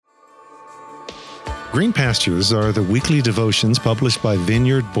Green Pastures are the weekly devotions published by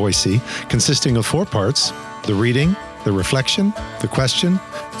Vineyard Boise, consisting of 4 parts: the reading, the reflection, the question,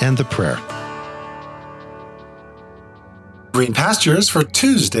 and the prayer. Green Pastures for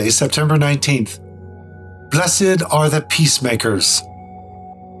Tuesday, September 19th. Blessed are the peacemakers.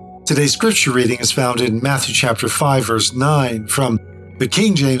 Today's scripture reading is found in Matthew chapter 5, verse 9 from the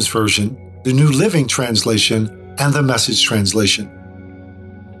King James Version, the New Living Translation, and the Message Translation.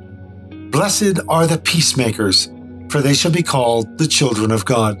 Blessed are the peacemakers, for they shall be called the children of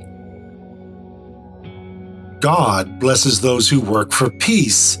God. God blesses those who work for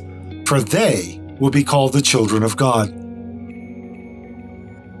peace, for they will be called the children of God.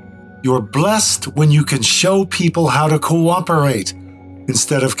 You're blessed when you can show people how to cooperate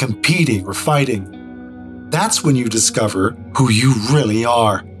instead of competing or fighting. That's when you discover who you really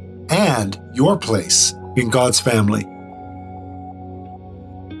are and your place in God's family.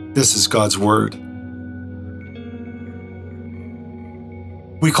 This is God's Word.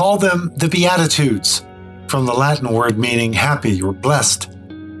 We call them the Beatitudes, from the Latin word meaning happy or blessed.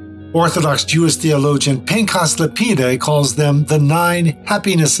 Orthodox Jewish theologian Pinchas Lapide calls them the 9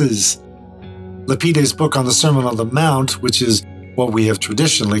 happinesses. Lapide's book on the Sermon on the Mount, which is what we have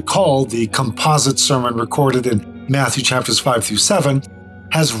traditionally called the composite sermon recorded in Matthew chapters 5 through 7,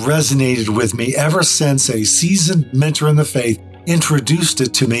 has resonated with me ever since a seasoned mentor in the faith introduced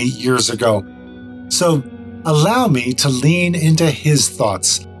it to me years ago. So allow me to lean into his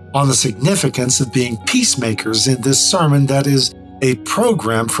thoughts on the significance of being peacemakers in this sermon that is a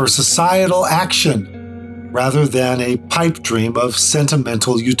program for societal action rather than a pipe dream of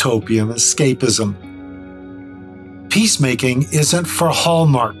sentimental utopian escapism. Peacemaking isn't for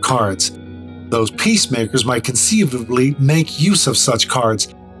Hallmark cards. Those peacemakers might conceivably make use of such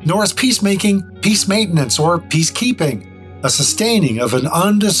cards, nor is peacemaking peace maintenance or peacekeeping, a sustaining of an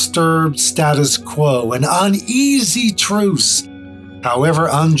undisturbed status quo, an uneasy truce, however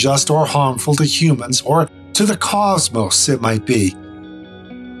unjust or harmful to humans or to the cosmos it might be.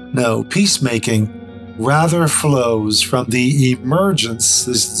 No, peacemaking rather flows from the emergence,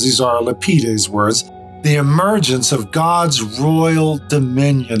 these are Lapide's words, the emergence of God's royal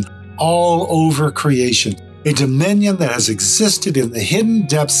dominion all over creation, a dominion that has existed in the hidden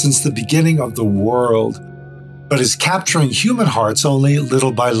depths since the beginning of the world, but is capturing human hearts only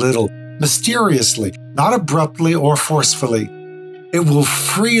little by little, mysteriously, not abruptly or forcefully. It will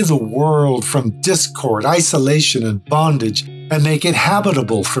free the world from discord, isolation, and bondage, and make it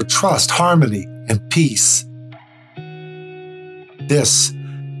habitable for trust, harmony, and peace. This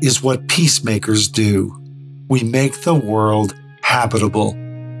is what peacemakers do. We make the world habitable.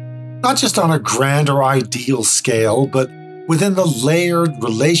 Not just on a grand or ideal scale, but within the layered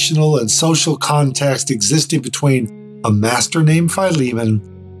relational and social context existing between a master named Philemon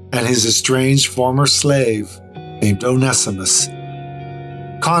and his estranged former slave named Onesimus.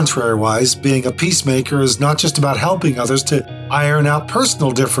 Contrariwise, being a peacemaker is not just about helping others to iron out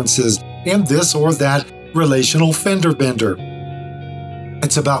personal differences in this or that relational fender bender.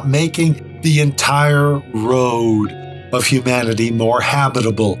 It's about making the entire road of humanity more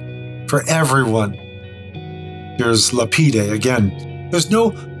habitable for everyone. Here's Lapide again. There's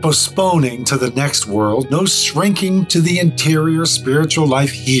no postponing to the next world, no shrinking to the interior spiritual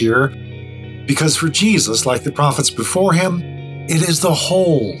life here, because for Jesus, like the prophets before him, it is the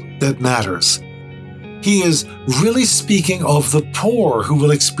whole that matters. He is really speaking of the poor who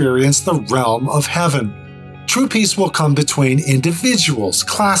will experience the realm of heaven. True peace will come between individuals,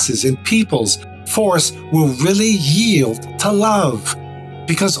 classes, and peoples. Force will really yield to love,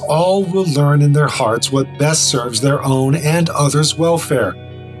 because all will learn in their hearts what best serves their own and others' welfare.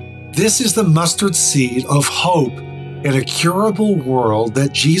 This is the mustard seed of hope in a curable world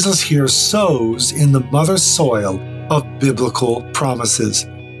that Jesus here sows in the mother soil of biblical promises.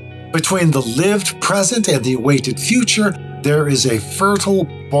 Between the lived present and the awaited future, there is a fertile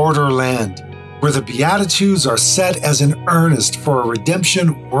borderland where the Beatitudes are set as an earnest for a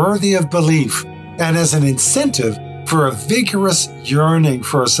redemption worthy of belief and as an incentive for a vigorous yearning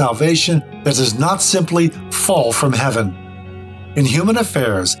for a salvation that does not simply fall from heaven. In human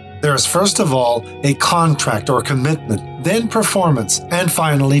affairs, there is first of all a contract or commitment, then performance, and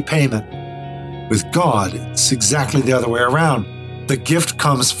finally payment. With God, it's exactly the other way around. The gift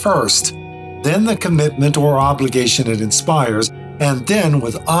comes first, then the commitment or obligation it inspires, and then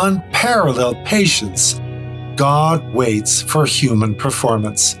with unparalleled patience, God waits for human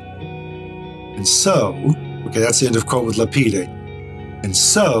performance. And so, that's the end of quote with Lapide. And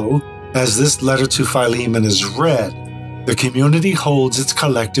so, as this letter to Philemon is read, the community holds its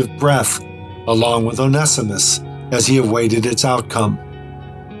collective breath, along with Onesimus, as he awaited its outcome.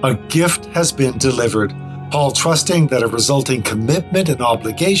 A gift has been delivered, Paul trusting that a resulting commitment and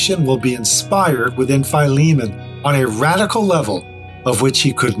obligation will be inspired within Philemon on a radical level of which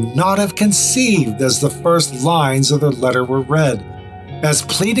he could not have conceived as the first lines of the letter were read. As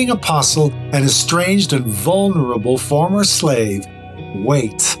pleading apostle and estranged and vulnerable former slave,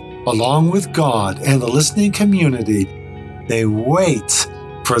 wait, along with God and the listening community, they wait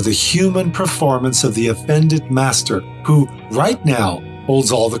for the human performance of the offended master, who right now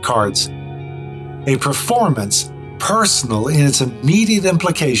holds all the cards. A performance personal in its immediate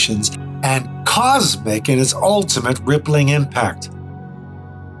implications and cosmic in its ultimate rippling impact.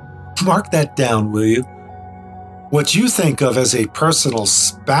 Mark that down, will you? What you think of as a personal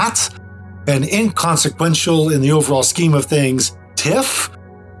spat, an inconsequential in the overall scheme of things tiff,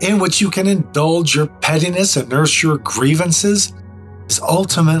 in which you can indulge your pettiness and nurse your grievances, is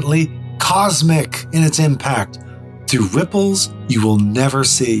ultimately cosmic in its impact through ripples you will never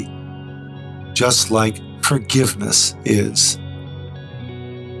see, just like forgiveness is.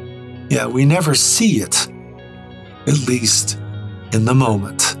 Yeah, we never see it, at least in the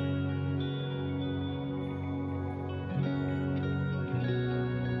moment.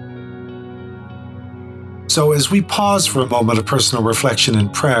 So as we pause for a moment of personal reflection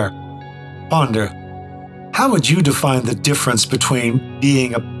and prayer, ponder, how would you define the difference between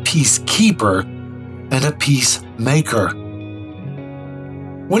being a peacekeeper and a peacemaker?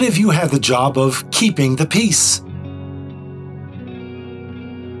 When have you had the job of keeping the peace?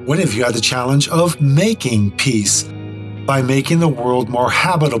 When have you had the challenge of making peace by making the world more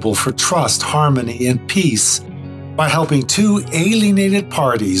habitable for trust, harmony, and peace, by helping two alienated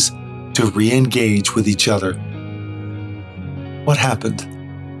parties to re-engage with each other? What happened?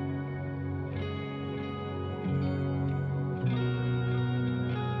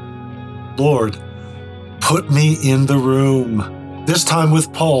 Lord, put me in the room, this time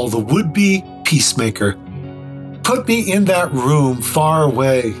with Paul, the would-be peacemaker. Put me in that room far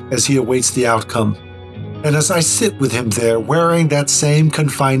away as he awaits the outcome. And as I sit with him there, wearing that same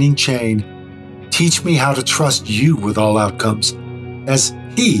confining chain, teach me how to trust you with all outcomes, as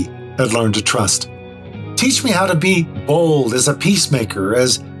he had learned to trust. Teach me how to be bold as a peacemaker,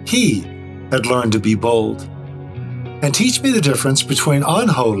 as he had learned to be bold. And teach me the difference between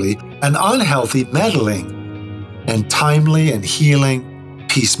unholy and unhealthy meddling and timely and healing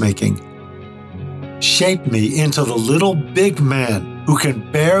peacemaking. Shape me into the little big man who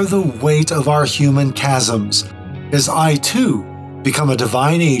can bear the weight of our human chasms, as I too become a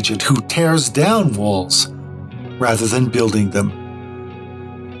divine agent who tears down walls rather than building them.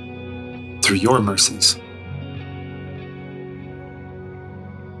 Through your mercies.